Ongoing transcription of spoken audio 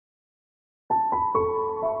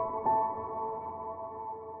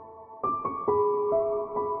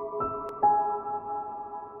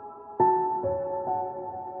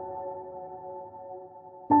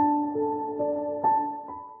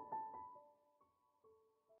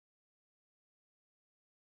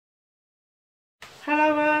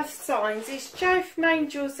Hello Earth signs, it's Jo from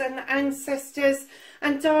Angels and Ancestors,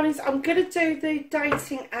 and darlings, I'm going to do the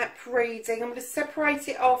dating app reading. I'm going to separate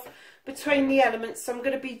it off between the elements. So I'm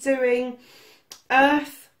going to be doing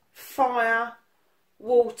earth, fire,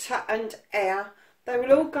 water and air. They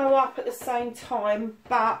will all go up at the same time,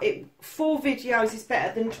 but 4 videos is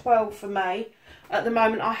better than 12 for me at the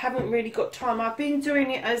moment. I haven't really got time. I've been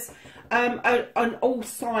doing it as an all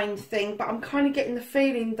sign thing, but I'm kind of getting the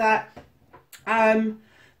feeling that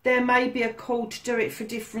there may be a call to do it for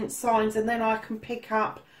different signs, and then I can pick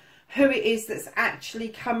up who it is that's actually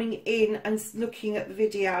coming in and looking at the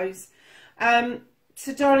videos.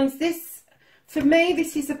 So darlings, for me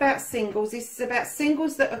this is about singles. This is about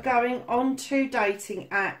singles that are going on to dating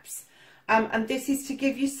apps, and this is to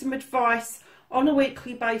give you some advice on a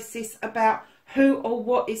weekly basis about who or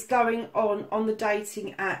what is going on the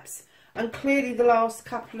dating apps. And clearly the last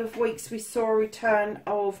couple of weeks we saw a return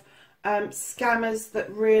of scammers that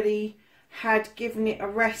really had given it a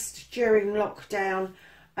rest during lockdown,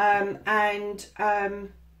 and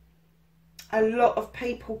a lot of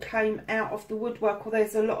people came out of the woodwork. Well,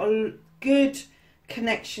 there's a lot of good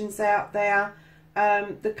connections out there.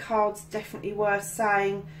 The cards definitely were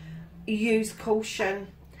saying use caution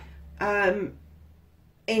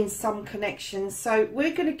in some connections. So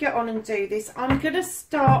we're going to get on and do this. I'm going to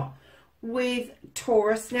start with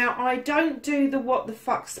Taurus. Now, I don't do the what the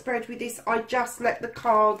fuck spread with this. I just let the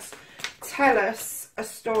cards tell us a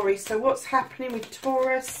story. So what's happening with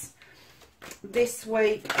Taurus this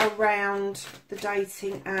week around the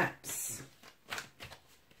dating apps?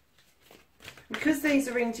 Because these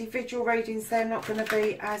are individual readings, they're not going to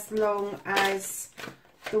be as long as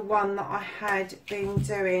the one that I had been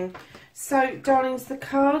doing. So darlings, the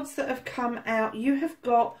cards that have come out, you have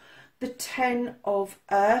got the 10 of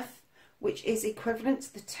Earth, which is equivalent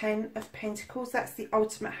to the 10 of Pentacles. That's the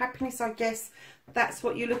ultimate happiness. I guess that's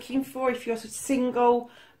what you're looking for if you're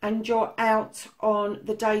single and you're out on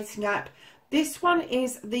the dating app. This one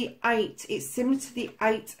is the 8. It's similar to the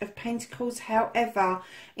 8 of Pentacles. However,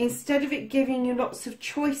 instead of it giving you lots of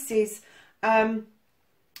choices around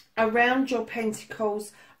your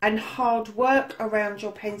Pentacles and hard work around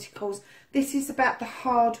your Pentacles, this is about the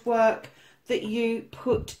hard work that you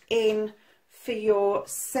put in for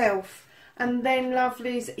yourself. And then,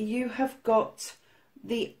 lovelies, you have got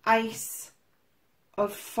the Ace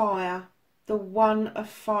of Fire, the 1 of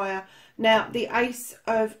Fire. Now, the Ace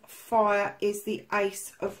of Fire is the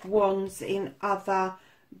Ace of Wands in other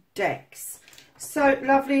decks. So,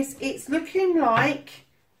 lovelies, it's looking like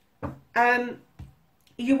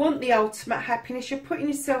you want the ultimate happiness. You're putting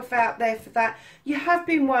yourself out there for that. You have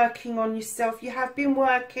been working on yourself. You have been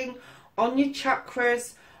working on your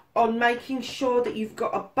chakras, on making sure that you've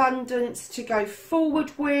got abundance to go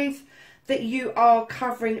forward with, that you are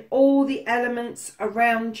covering all the elements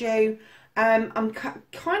around you. I'm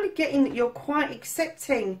kind of getting that you're quite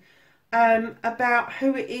accepting about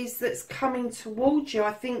who it is that's coming towards you.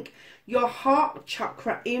 I think your heart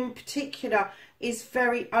chakra in particular is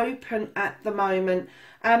very open at the moment.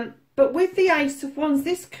 But with the Ace of Wands,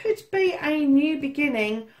 this could be a new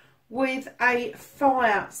beginning with a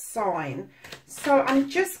fire sign. So I'm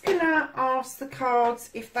just gonna ask the cards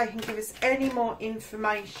if they can give us any more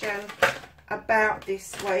information about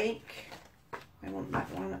this week. I want that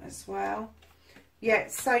one as well. Yeah,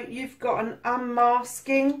 so you've got an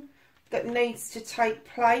unmasking that needs to take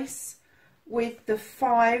place with the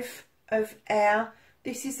 5 of Air.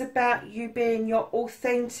 This is about you being your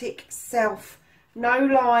authentic self. No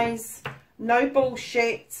lies, no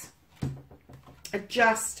bullshit.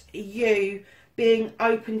 Just you being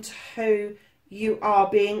open to who you are,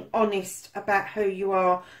 being honest about who you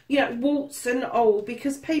are, you know, warts and all,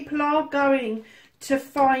 because people are going to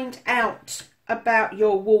find out about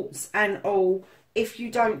your warts and all if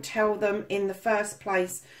you don't tell them in the first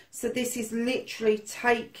place. So this is literally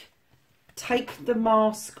take the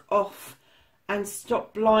mask off and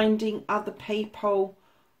stop blinding other people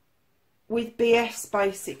with BS,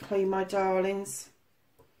 basically, my darlings.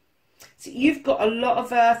 So you've got a lot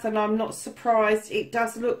of Earth, and I'm not surprised. It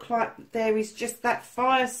does look like there is just that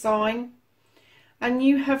fire sign. And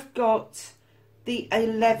you have got the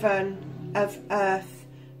 11 of Earth.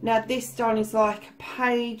 Now this, darling, is like a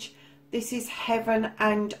page. This is heaven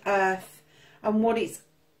and earth. And what it's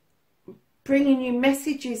bringing you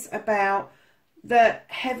messages about, that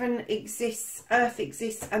heaven exists, earth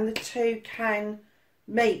exists, and the two can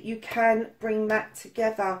meet. You can bring that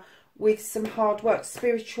together with some hard work,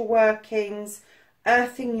 spiritual workings,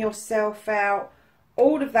 earthing yourself out,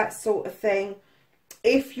 all of that sort of thing.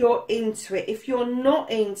 If you're into it, if you're not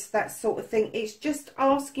into that sort of thing, it's just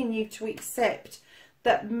asking you to accept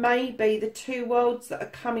that maybe the two worlds that are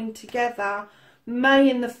coming together may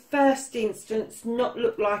in the first instance not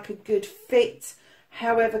look like a good fit.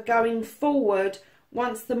 However, going forward,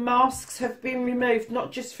 once the masks have been removed,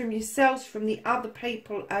 not just from yourselves, from the other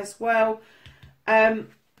people as well,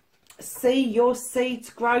 see your seeds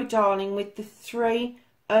grow, darling, with the Three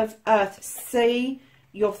of Earth. See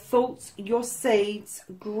your thoughts, your seeds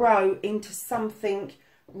grow into something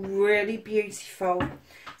really beautiful.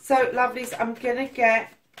 So, lovelies, I'm going to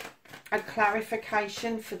get a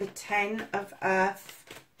clarification for the Ten of Earth.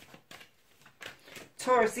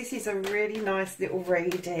 Taurus, this is a really nice little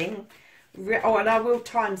reading. Oh, and I will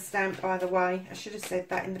timestamp, by the way. I should have said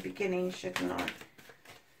that in the beginning, shouldn't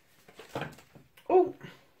I? Oh,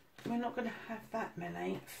 we're not going to have that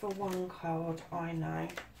many for one card, I know.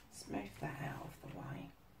 Let's move that out of the way.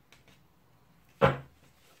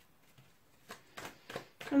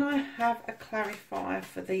 Can I have a clarifier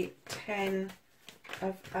for the Ten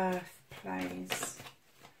of Earth, please?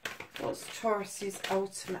 What's Taurus's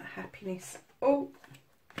ultimate happiness? Oh,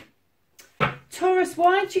 Taurus,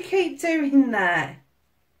 why do you keep doing that?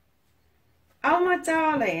 Oh, my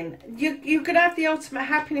darling, you're going to have the ultimate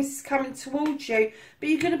happiness coming towards you, but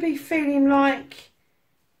you're going to be feeling like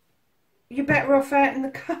you're better off out in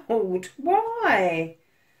the cold. Why?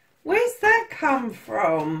 Where's that come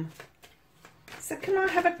from? So can I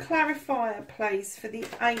have a clarifier, please, for the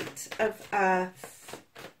Eight of Earth?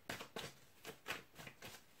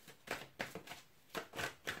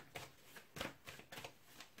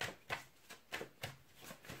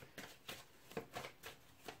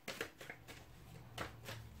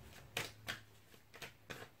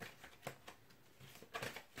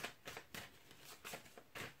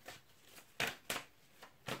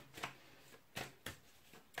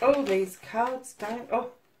 Oh, these cards don't... Oh.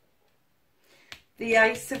 The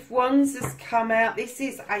Ace of Wands has come out. This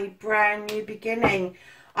is a brand new beginning.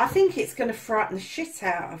 I think it's going to frighten the shit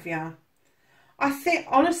out of you. I think,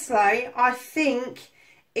 honestly, I think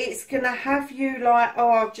it's going to have you like, oh,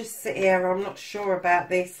 I'll just sit here. I'm not sure about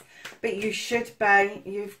this. But you should be.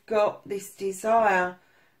 You've got this desire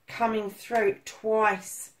coming through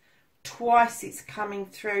twice. Twice it's coming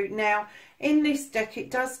through. Now, in this deck,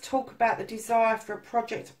 it does talk about the desire for a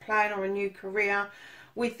project, a plan, or a new career.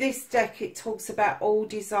 With this deck, it talks about all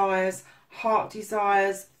desires, heart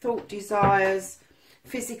desires, thought desires,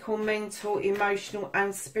 physical, mental, emotional,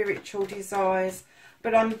 and spiritual desires.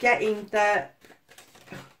 But I'm getting that...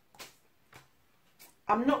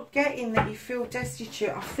 I'm not getting that you feel destitute.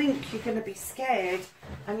 I think you're going to be scared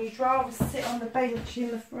and you'd rather sit on the bench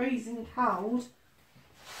in the freezing cold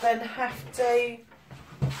than have to...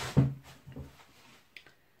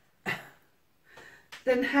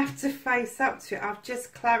 face up to it. I've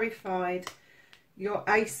just clarified your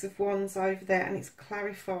Ace of Wands over there, and it's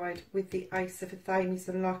clarified with the Ace of Athenians.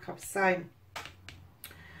 And like I was saying,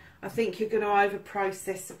 I think you're going to over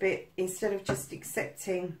process a bit instead of just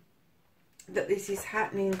accepting that this is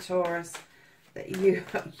happening, Taurus. That you're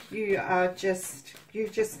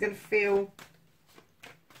just going to feel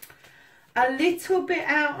a little bit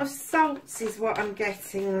out of sorts is what I'm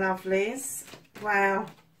getting, lovelies. Wow.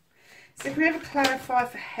 So if we ever clarify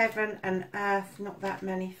for heaven and earth, not that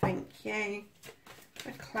many, thank you.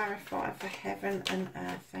 A clarify for heaven and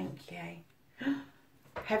earth, thank you.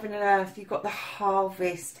 Heaven and earth, you've got the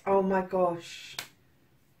harvest. Oh my gosh.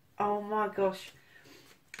 Oh my gosh.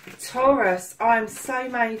 Taurus, I am so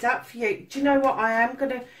made up for you. Do you know what? I am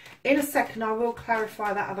going to, in a second, I will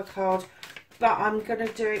clarify that other card. But I'm going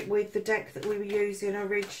to do it with the deck that we were using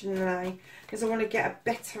originally, because I want to get a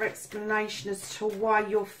better explanation as to why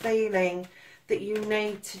you're feeling that you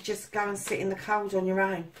need to just go and sit in the cold on your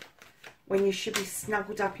own when you should be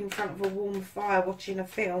snuggled up in front of a warm fire watching a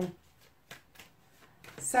film.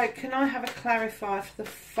 So can I have a clarifier for the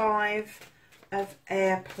Five of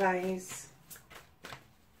Air, please?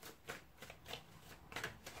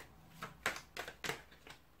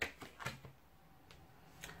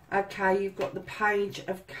 Okay, you've got the Page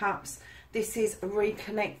of Cups. This is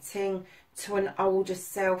reconnecting to an older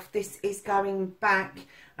self. This is going back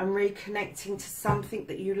and reconnecting to something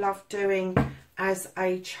that you loved doing as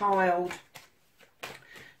a child.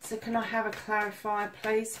 So can I have a clarifier,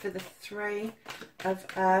 please, for the Three of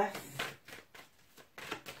Earth?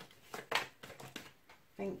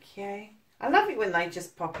 Thank you. I love it when they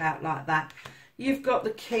just pop out like that. you've got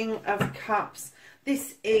the King of Cups.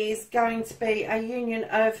 This is going to be a union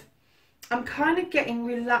of, I'm kind of getting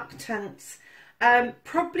reluctance,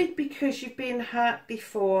 probably because you've been hurt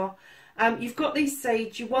before. You've got these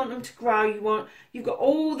seeds, you want them to grow, you've got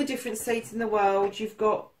all the different seeds in the world. You've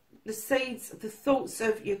got the seeds, the thoughts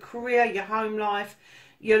of your career, your home life,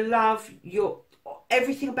 your love, your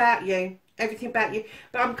everything about you.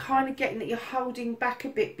 But I'm kind of getting that you're holding back a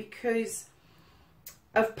bit because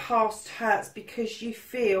of past hurts, because you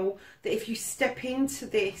feel that if you step into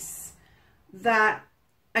this,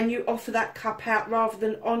 and you offer that cup out rather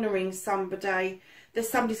than honouring somebody, that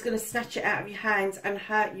somebody's going to snatch it out of your hands and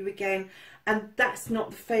hurt you again. And that's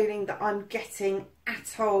not the feeling that I'm getting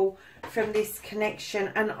at all from this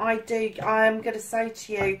connection. And I am going to say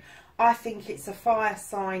to you, I think it's a fire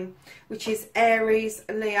sign, which is Aries,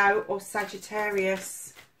 Leo or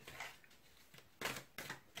Sagittarius.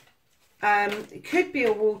 It could be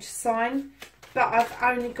a water sign, but I've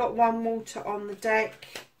only got one water on the deck.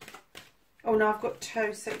 Oh no, I've got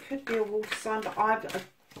two, so it could be a water sign, but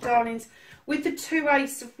darlings, with the 2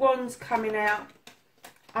 Ace of Wands coming out,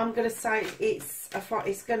 I'm going to say it's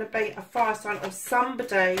going to be a fire sign or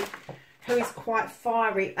somebody who is quite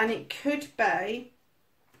fiery. And it could be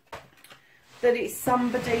that it's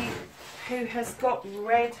somebody who has got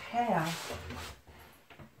red hair.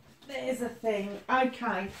 There's a thing.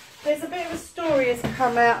 Okay, there's a bit of a story has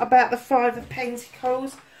come out about the 5 of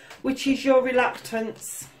Pentacles, which is your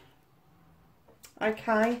reluctance.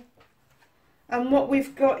 Okay, and what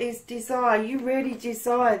we've got is desire. You really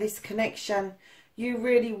desire this connection. You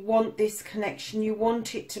really want this connection. You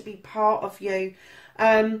want it to be part of you.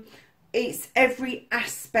 It's every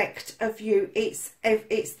aspect of you. It's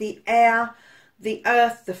the air, the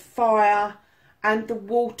earth, the fire, and the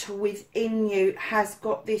water within you has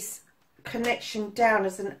got this connection down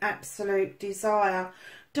as an absolute desire.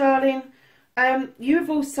 Darling, you've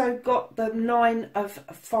also got the 9 of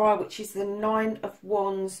Fire, which is the 9 of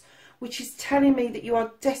Wands, which is telling me that you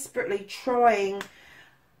are desperately trying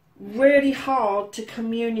really hard to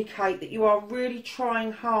communicate, that you are really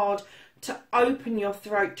trying hard to open your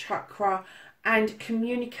throat chakra and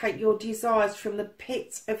communicate your desires from the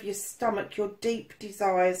pit of your stomach, your deep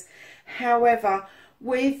desires. However,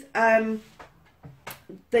 with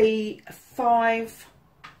the 5,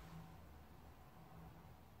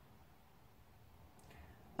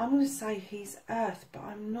 I'm going to say he's Earth, but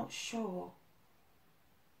I'm not sure.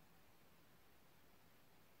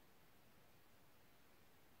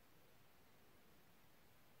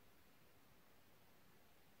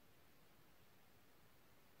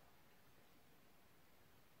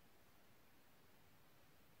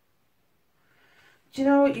 Do you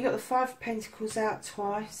know what? You got the 5 of Pentacles out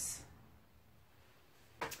twice.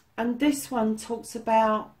 And this one talks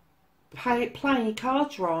about playing your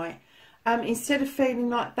cards right. Instead of feeling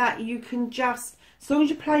like that, you can just, as long as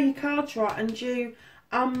you play your cards right and you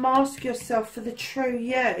unmask yourself for the true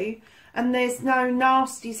you, and there's no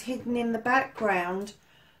nasties hidden in the background,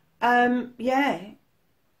 yeah.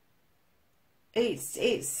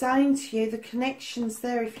 It's saying to you, the connection's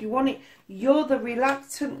there if you want it. You're the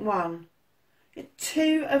reluctant one.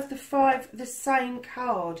 2 of the 5, the same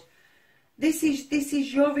card. This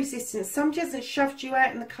is your resistance. Somebody hasn't shoved you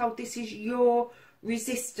out in the cold. This is your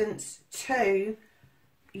resistance to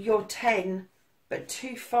your 10. But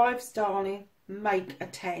 2 5s, darling, make a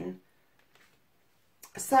 10.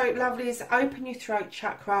 So, lovelies, open your throat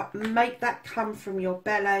chakra. Make that come from your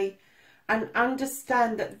belly. And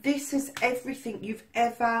understand that this is everything you've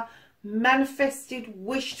ever manifested,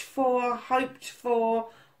 wished for, hoped for,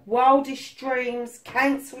 wildest dreams,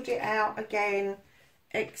 cancelled it out again,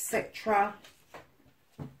 etc.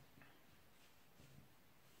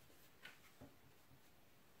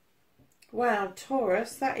 Wow,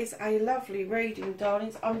 Taurus, that is a lovely reading,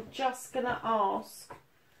 darlings. I'm just going to ask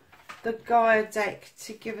the Gaia deck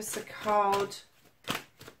to give us a card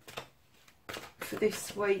for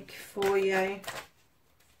this week for you.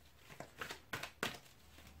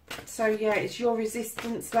 So yeah, it's your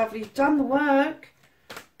resistance, lovely. You've done the work,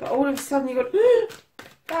 but all of a sudden you got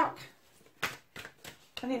fuck.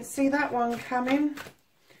 I didn't see that one coming.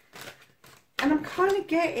 And I'm kind of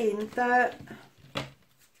getting that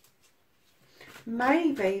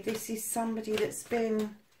maybe this is somebody that's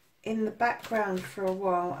been in the background for a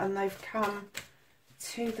while and they've come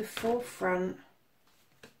to the forefront.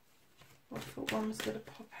 I thought one was going to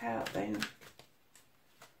pop out then.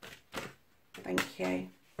 Thank you.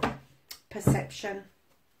 Perception.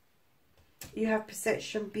 You have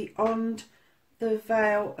perception beyond the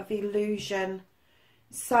veil of illusion.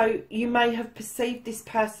 So you may have perceived this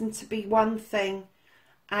person to be one thing,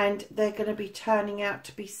 and they're going to be turning out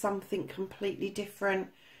to be something completely different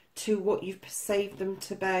to what you've perceived them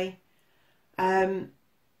to be.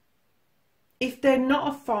 If they're not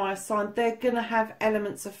a fire sign, they're going to have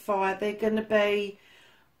elements of fire. They're going to be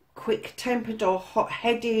quick-tempered or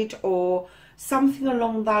hot-headed or something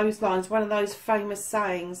along those lines, one of those famous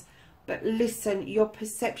sayings. But listen, your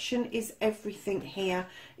perception is everything here.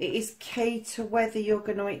 It is key to whether you're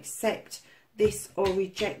going to accept this or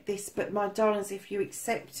reject this. But my darlings, if you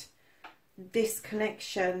accept this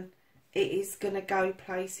connection, it is going to go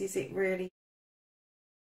places, it really.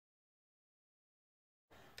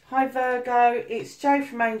 Hi Virgo, it's Jo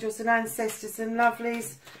from Angels and Ancestors and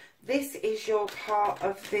Lovelies. This is your part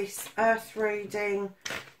of this earth reading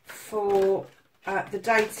for the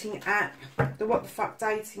dating app, the what the fuck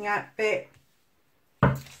dating app bit.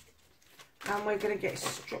 And we're going to get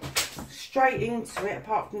straight into it,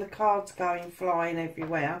 apart from the cards going flying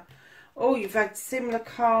everywhere. Oh, you've had similar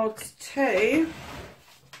cards to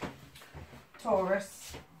Taurus.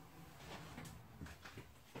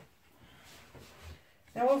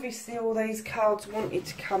 Now obviously all these cards wanted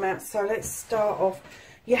to come out, so let's start off.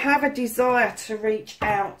 You have a desire to reach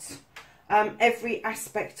out, every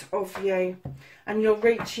aspect of you, and you're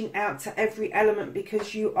reaching out to every element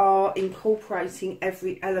because you are incorporating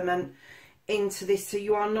every element into this. So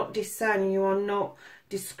you are not discerning, you are not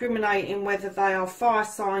discriminating whether they are fire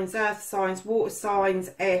signs, earth signs, water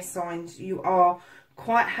signs, air signs. You are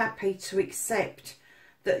quite happy to accept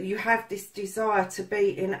that you have this desire to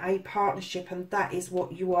be in a partnership, and that is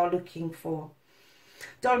what you are looking for.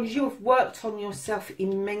 Darlings, you have worked on yourself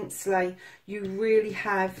immensely. You really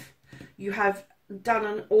have. You have done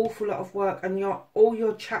an awful lot of work, and all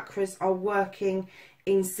your chakras are working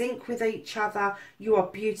in sync with each other. You are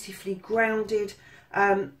beautifully grounded,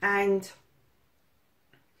 and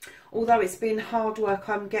although it's been hard work,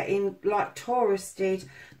 I'm getting, like Taurus did,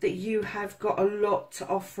 that you have got a lot to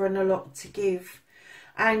offer and a lot to give.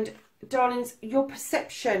 And darlings, your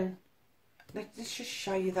perception, let's just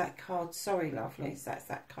show you that card. Sorry lovelies, that's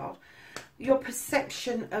that card. Your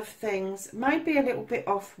perception of things may be a little bit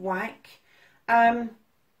off whack. Don't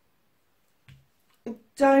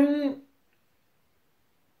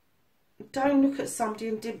look at somebody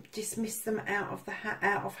and dismiss them out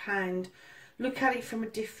of hand. Look at it from a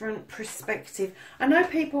different perspective. I know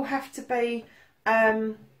people have to be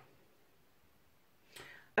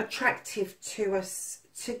attractive to us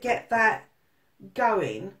to get that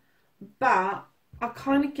going, but I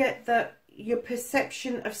kind of get that your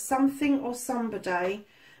perception of something or somebody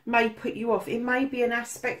may put you off. It may be an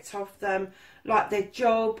aspect of them, like their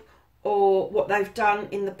job or what they've done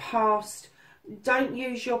in the past. Don't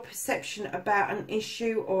use your perception about an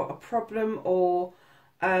issue or a problem or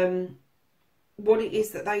what it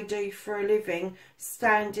is that they do for a living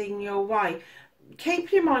stand in your way.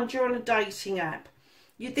 Keep in mind you're on a dating app.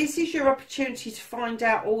 This is your opportunity to find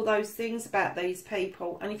out all those things about these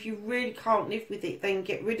people, and if you really can't live with it, then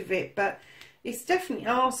get rid of it. But it's definitely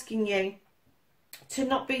asking you to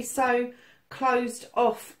not be so closed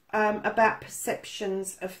off about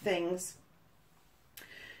perceptions of things.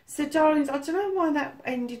 So darlings, I don't know why that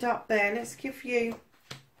ended up there. Let's give you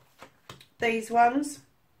these ones.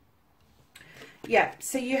 Yeah,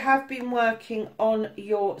 so you have been working on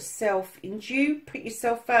yourself, and you put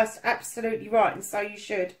yourself first, absolutely right, and so you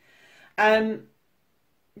should.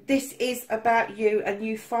 This is about you and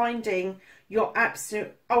you finding your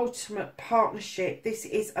absolute ultimate partnership. This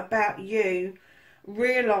is about you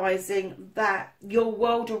realising that your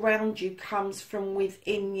world around you comes from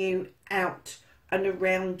within you, out and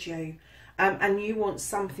around you. And you want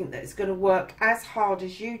something that's going to work as hard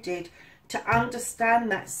as you did to understand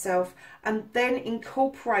that self and then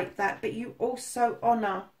incorporate that. But you also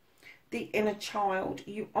honour the inner child.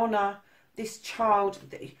 You honour this child,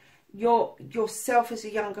 yourself as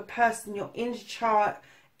a younger person, your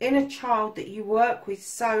inner child that you work with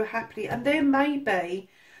so happily. And there may be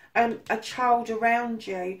a child around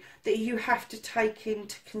you that you have to take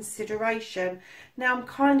into consideration. Now I'm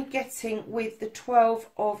kind of getting with the 12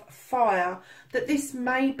 of fire that this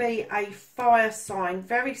may be a fire sign,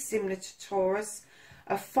 very similar to Taurus,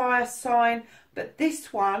 a fire sign, but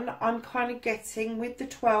this one I'm kind of getting with the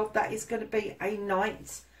 12 that is going to be a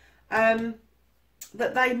knight, that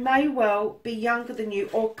they may well be younger than you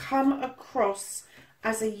or come across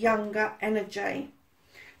as a younger energy.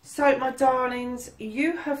 So my darlings,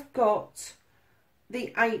 you have got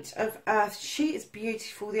the 8 of Earth. She is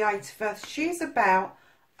beautiful, the 8 of Earth. She is about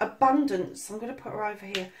abundance. I'm going to put her over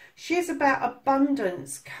here. She is about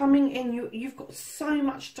abundance coming in. You've got so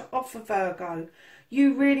much to offer, Virgo.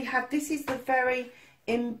 You really have. This is the very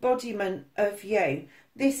embodiment of you.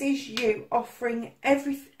 This is you offering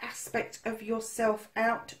every aspect of yourself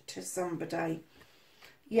out to somebody.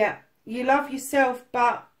 Yeah, you love yourself,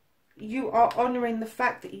 but you are honouring the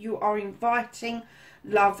fact that you are inviting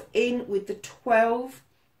love in with the 12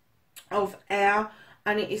 of air.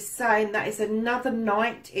 And it is saying that is another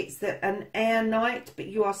night. It's an air night, but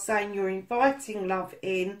you are saying you're inviting love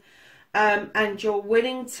in, and you're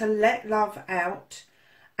willing to let love out.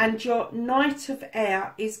 And your night of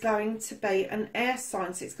air is going to be an air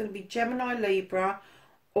sign. So it's going to be Gemini, Libra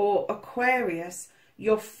or Aquarius.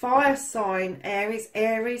 Your fire sign,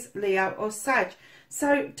 Aries, Leo or Sag.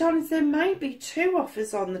 So, darlings, there may be 2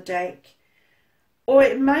 offers on the deck. Or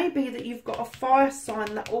it may be that you've got a fire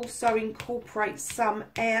sign that also incorporates some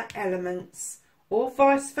air elements. Or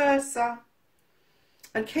vice versa.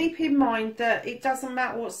 And keep in mind that it doesn't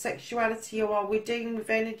matter what sexuality you are. We're dealing with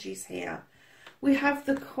energies here. We have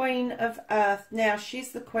the Queen of Earth. Now,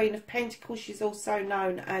 she's the Queen of Pentacles. She's also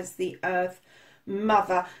known as the Earth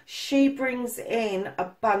Mother. She brings in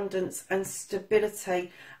abundance and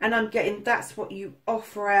stability. And I'm getting that's what you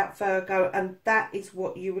offer out, Virgo. And that is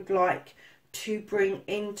what you would like to bring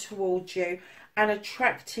in towards you. And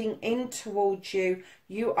attracting in towards you,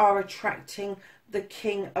 you are attracting the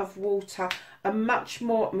King of Water. A much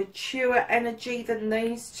more mature energy than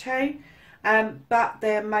these 2. But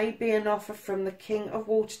there may be an offer from the King of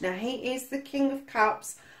Water. Now, he is the King of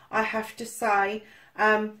Cups, I have to say.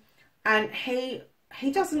 And he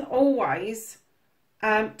doesn't always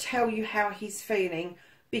tell you how he's feeling,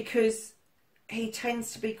 because he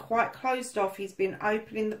tends to be quite closed off. He's been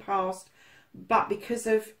open in the past, but because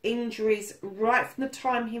of injuries right from the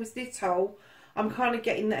time he was little, I'm kind of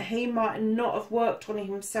getting that he might not have worked on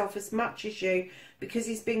himself as much as you, because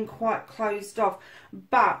he's been quite closed off.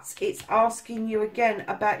 But it's asking you again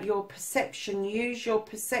about your perception. Use your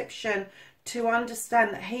perception to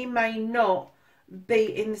understand that he may not be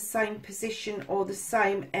in the same position or the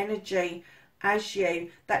same energy as you.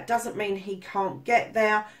 That doesn't mean he can't get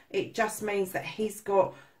there. It just means that he's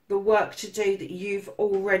got the work to do that you've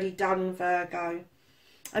already done, Virgo.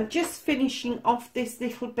 I'm just finishing off this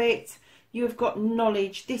little bit. You've got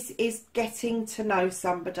knowledge. This is getting to know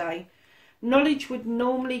somebody. Knowledge would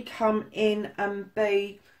normally come in and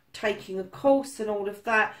be taking a course and all of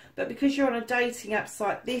that, but because you're on a dating app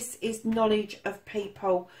site, this is knowledge of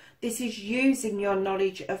people. This is using your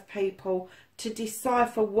knowledge of people to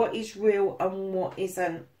decipher what is real and what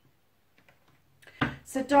isn't.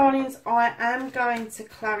 So, darlings, I am going to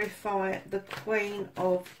clarify the Queen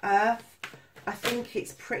of Earth. I think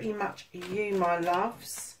it's pretty much you, my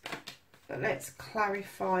loves, but let's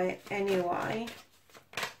clarify it anyway.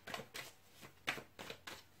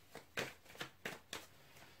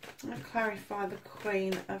 I'm going to clarify the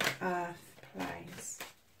Queen of Earth, please.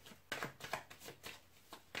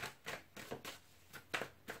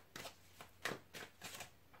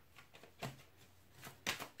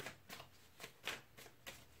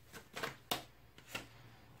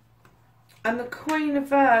 And the Queen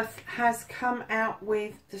of Earth has come out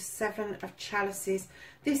with the 7 of Chalices.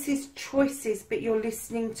 This is choices, but you're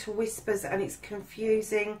listening to whispers and it's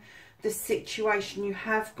confusing the situation. You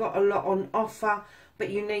have got a lot on offer, but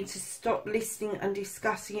you need to stop listening and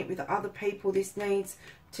discussing it with other people. This needs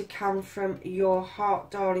to come from your heart,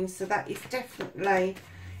 darling. So that is definitely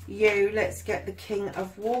you. Let's get the King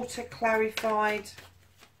of Water clarified.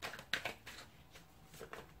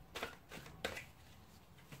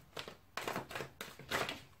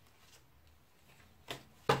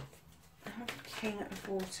 King of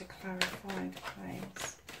Water clarified,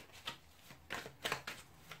 please.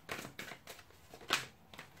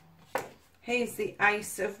 Here's the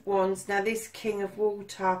Ace of Wands. Now, this King of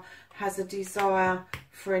Water has a desire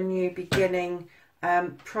for a new beginning,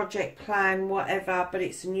 project, plan, whatever, but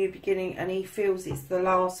it's a new beginning and he feels it's the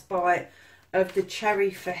last bite of the cherry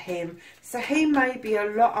for him. So he may be a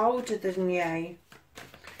lot older than you.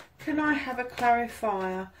 Can I have a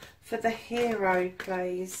clarifier for the Hero,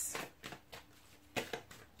 please?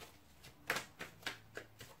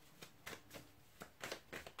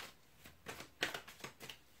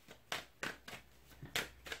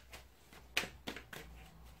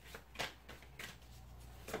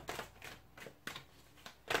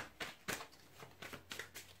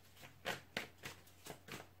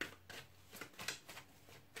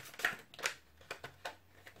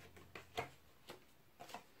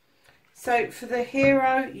 So for the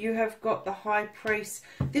Hero, you have got the High Priest.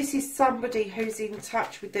 This is somebody who's in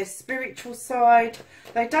touch with their spiritual side.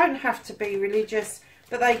 They don't have to be religious,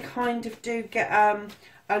 but they kind of do get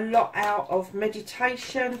a lot out of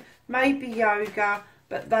meditation, maybe yoga,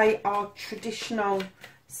 but they are traditional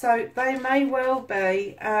So they may well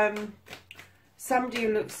be somebody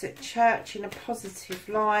who looks at church in a positive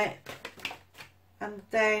light. And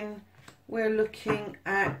then we're looking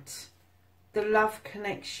at the love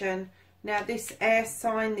connection. Now this air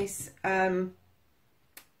sign, this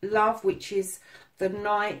love, which is the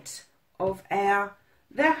Knight of Air,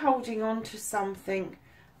 they're holding on to something.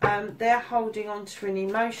 They're holding on to an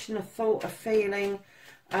emotion, a thought, a feeling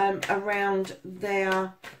around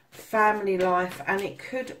their family life, and it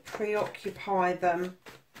could preoccupy them.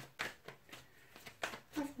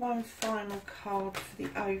 I have one final card for the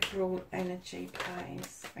overall energy,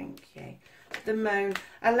 please. Thank you. The Moon.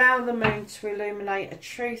 Allow the Moon to illuminate a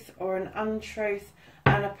truth or an untruth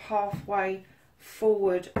and a pathway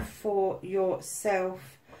forward for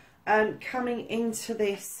yourself. Coming into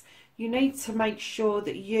this, you need to make sure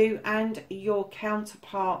that you and your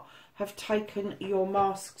counterpart have taken your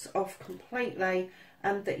masks off completely,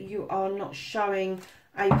 and that you are not showing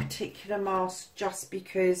a particular mask just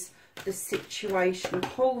because the situation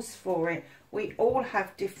calls for it. We all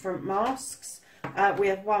have different masks. We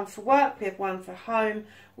have one for work, we have one for home,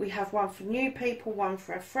 we have one for new people, one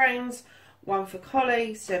for our friends, one for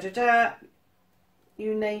colleagues, da da da.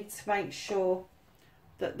 You need to make sure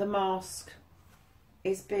that the mask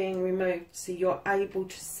is being removed so you're able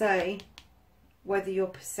to say whether your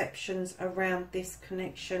perceptions around this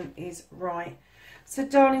connection is right. So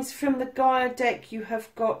darlings, from the Gaia deck you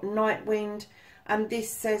have got Night Wind, and this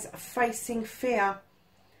says facing fear,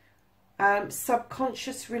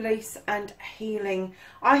 subconscious release and healing.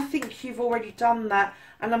 I think you've already done that,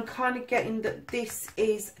 and I'm kind of getting that this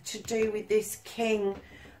is to do with this king,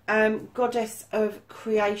 goddess of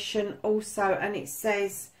creation also, and it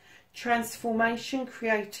says transformation,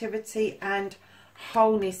 creativity and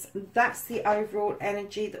wholeness. That's the overall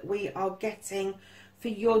energy that we are getting for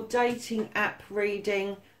your dating app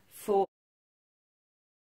reading for...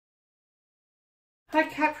 Hi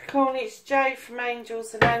Capricorn, it's Jo from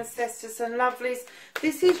Angels and Ancestors and Lovelies.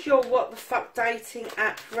 This is your What the Fuck dating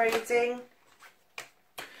app reading.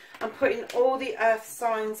 I'm putting all the earth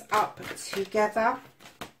signs up together.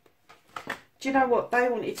 Do you know what? They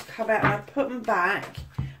wanted to come out and I put them back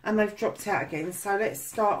and they've dropped out again. So let's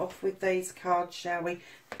start off with these cards, shall we?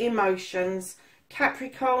 Emotions.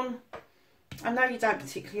 Capricorn, I know you don't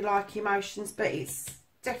particularly like emotions, but it's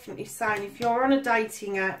definitely saying if you're on a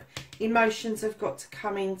dating app, emotions have got to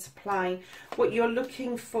come into play. What you're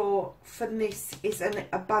looking for from this is an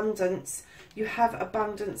abundance. You have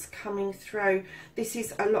abundance coming through. This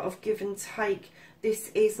is a lot of give and take.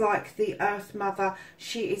 This is like the Earth Mother.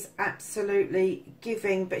 She is absolutely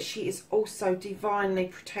giving, but she is also divinely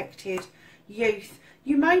protected. Youth.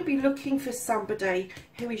 You may be looking for somebody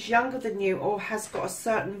who is younger than you or has got a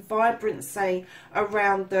certain vibrancy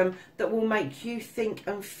around them that will make you think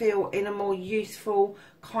and feel in a more youthful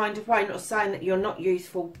kind of way. Not saying that you're not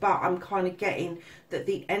youthful, but I'm kind of getting that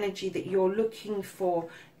the energy that you're looking for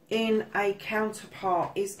in a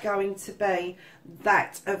counterpart is going to be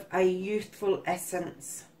that of a youthful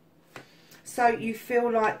essence. So you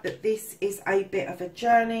feel like that this is a bit of a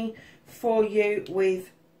journey for you, with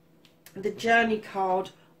the journey card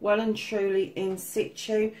well and truly in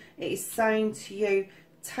situ. It is saying to you,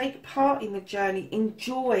 take part in the journey,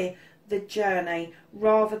 enjoy the journey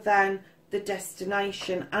rather than the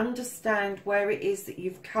destination. Understand where it is that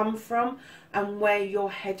you've come from and where you're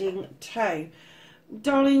heading to.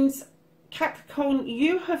 Darlings, Capricorn,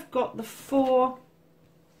 you have got the Four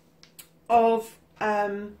of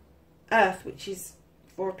Earth, which is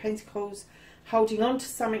Four of Pentacles, holding on to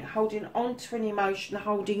something, holding on to an emotion,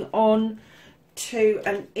 holding on to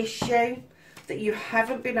an issue that you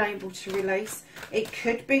haven't been able to release. It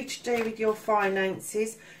could be to do with your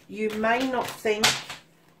finances. You may not think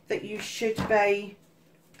that you should be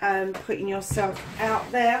putting yourself out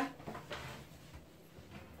there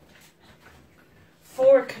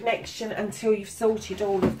for a connection until you've sorted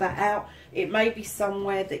all of that out. It may be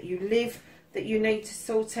somewhere that you live that you need to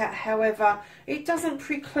sort out. However, it doesn't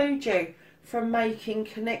preclude you from making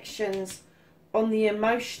connections on the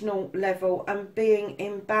emotional level and being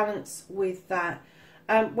in balance with that.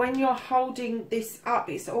 When you're holding this up,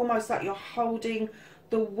 it's almost like you're holding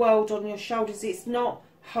the world on your shoulders. It's not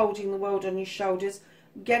holding the world on your shoulders.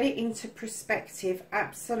 Get it into perspective.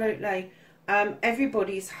 Absolutely.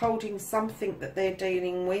 Everybody's holding something that they're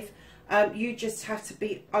dealing with. You just have to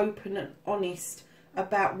be open and honest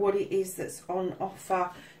about what it is that's on offer.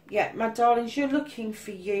 Yeah, my darlings, you're looking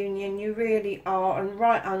for union. You really are. And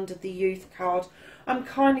right under the youth card, I'm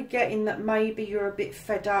kind of getting that maybe you're a bit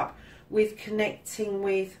fed up with connecting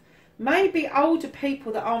with maybe older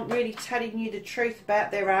people that aren't really telling you the truth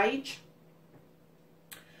about their age.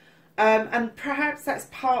 And perhaps that's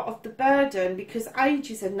part of the burden, because age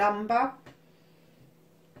is a number.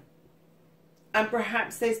 And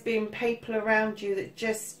perhaps there's been people around you that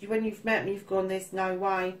just, when you've met me, you've gone, there's no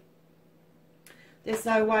way. There's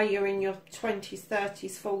no way you're in your 20s,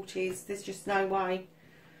 30s, 40s. There's just no way.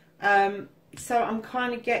 So I'm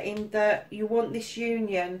kind of getting that you want this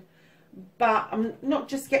union, but I'm not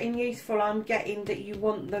just getting youthful, I'm getting that you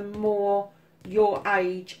want them more your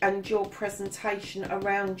age and your presentation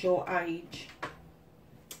around your age.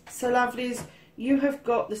 So lovelies, you have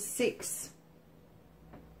got the 6.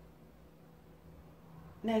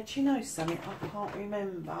 Now, do you know something? I can't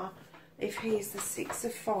remember if he's the 6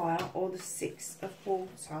 of fire or the 6 of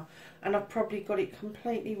water. And I've probably got it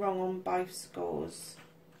completely wrong on both scores.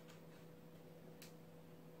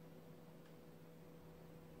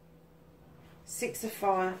 Six of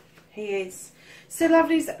fire, he is. So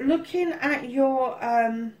lovelies, looking at your,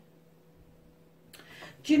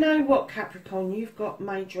 do you know what, Capricorn? You've got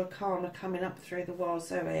major arcana coming up through the wires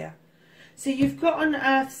here. So you've got an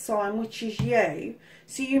earth sign, which is you.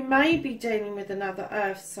 So you may be dealing with another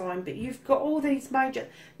earth sign, but you've got all these major,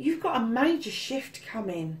 you've got a major shift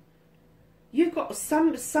coming. You've got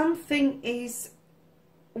something is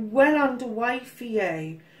well underway for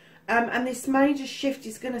you. And this major shift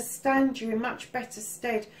is going to stand you in much better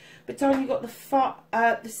stead. But darling, you've got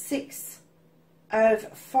the 6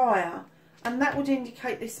 of fire. And that would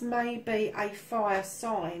indicate this may be a fire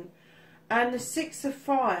sign. And the 6 of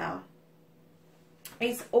fire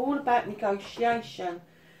is all about negotiation.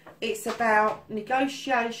 It's about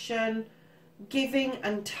negotiation, giving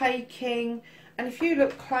and taking. And if you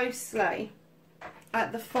look closely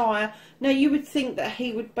at the fire, now you would think that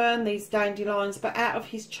he would burn these dandelions, but out of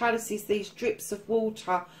his chalices, these drips of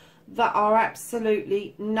water that are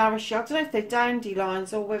absolutely nourishing. I don't know if they're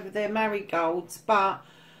dandelions or whether they're marigolds, but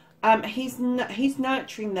he's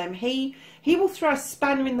nurturing them. He will throw a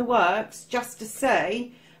spanner in the works just to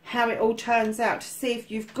see how it all turns out, to see if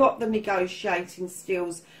you've got the negotiating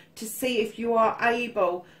skills, to see if you are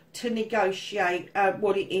able to negotiate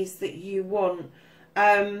what it is that you want.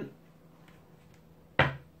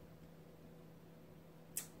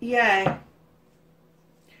 Yeah,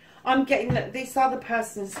 I'm getting that this other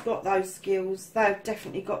person's got those skills. They've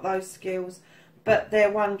definitely got those skills, but they're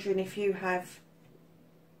wondering if you have.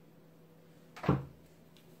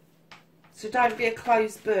 So don't be a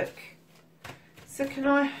closed book. So can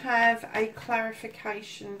I have a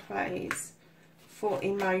clarification, please, for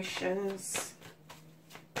emotions?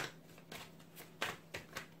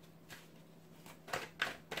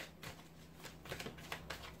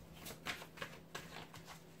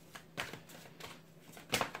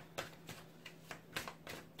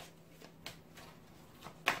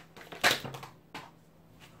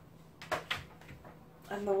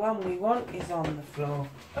 And the one we want is on the floor.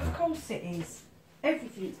 Of course it is.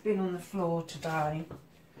 Everything's been on the floor today.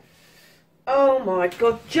 Oh my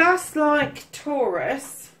God. Just like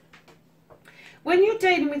Taurus, when you're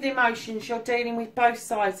dealing with emotions, you're dealing with both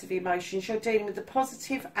sides of emotions. You're dealing with the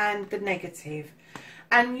positive and the negative.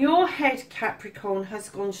 And your head, Capricorn, has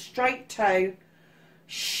gone straight to,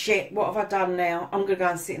 shit, what have I done now? I'm going to go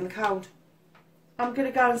and sit in the cold. I'm going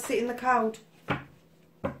to go and sit in the cold.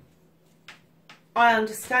 I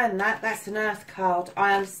understand that. That's an earth card.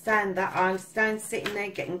 I understand that. I understand sitting there,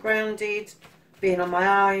 getting grounded, being on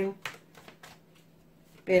my own,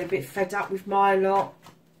 being a bit fed up with my lot.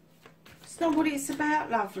 It's not what it's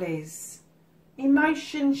about, lovelies.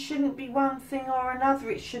 Emotion shouldn't be one thing or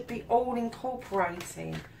another. It should be all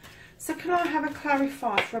incorporating. So can I have a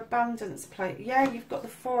clarifier for abundance, please? Yeah, you've got the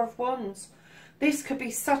 4 of Wands. This could be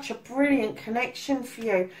such a brilliant connection for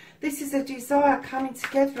you. This is a desire coming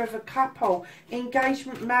together of a couple.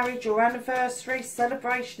 Engagement, marriage or anniversary,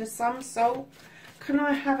 celebration of some sort. Can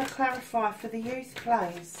I have a clarifier for the youth,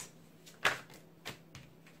 please?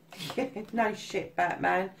 Yeah, no shit,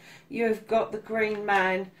 Batman. You've got the green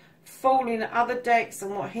man falling at other decks,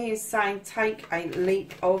 and what he is saying, take a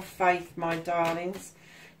leap of faith, my darlings.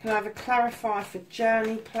 Can I have a clarifier for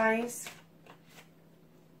journey, please?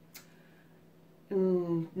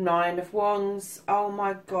 9 of Wands. Oh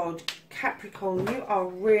my God, Capricorn, you are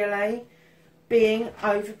really being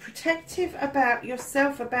overprotective about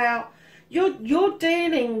yourself, about you're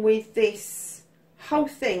dealing with this whole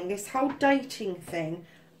thing, this whole dating thing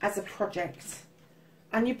as a project,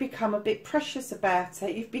 and you've become a bit precious about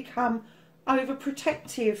it. You've become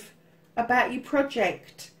overprotective about your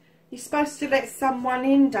project. You're supposed to let someone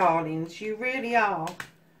in, darlings, you really are.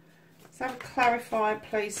 So clarify,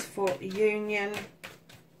 please, for union.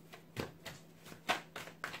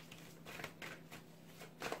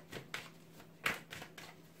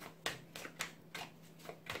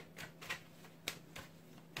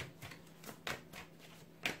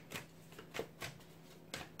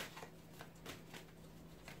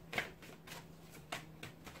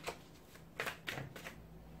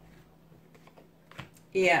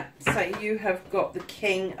 Yeah, so you have got the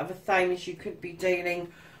King of Thames. You could be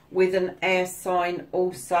dealing with an air sign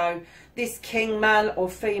also. This king, male or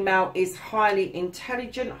female, is highly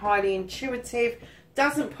intelligent, highly intuitive,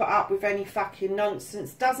 doesn't put up with any fucking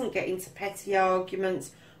nonsense, doesn't get into petty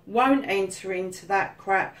arguments, won't enter into that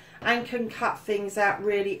crap, and can cut things out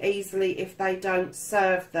really easily if they don't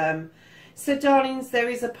serve them. So darlings, there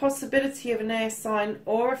is a possibility of an air sign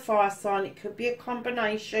or a fire sign. It could be a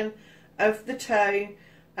combination of the two.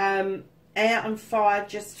 Air and fire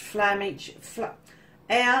just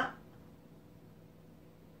air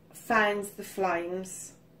fans the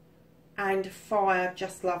flames, and fire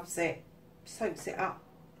just loves it, soaks it up.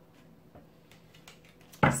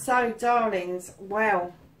 So darlings,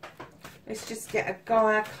 well, let's just get a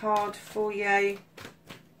Gaia card for you.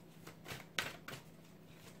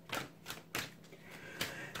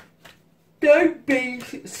 Don't be,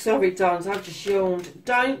 sorry darlings, I've just yawned.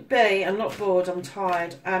 Don't be, I'm not bored, I'm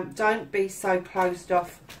tired. Don't be so closed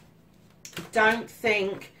off. Don't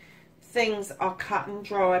think things are cut and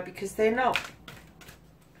dry, because they're not.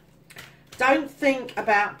 Don't think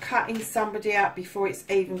about cutting somebody out before it's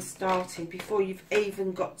even started, before you've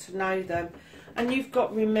even got to know them. And you've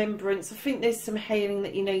got remembrance. I think there's some healing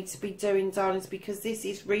that you need to be doing, darlings, because this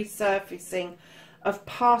is resurfacing of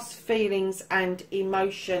past feelings and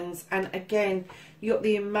emotions. And again, you got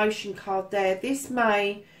the emotion card there. This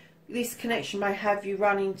connection may have you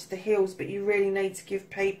run into the hills, but you really need to give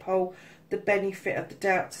people the benefit of the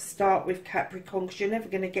doubt to start with, Capricorn, because you're never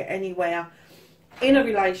going to get anywhere in a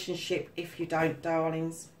relationship if you don't,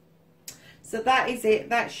 darlings. So that is it.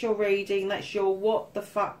 That's your reading. That's your what the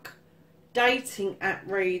fuck dating app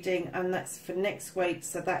reading, and that's for next week.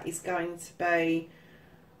 So that is going to be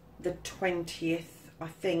the 20th, I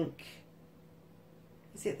think.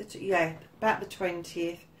 Is it the yeah, about the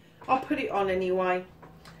 20th. I'll put it on anyway.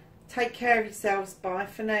 Take care of yourselves. Bye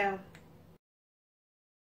for now.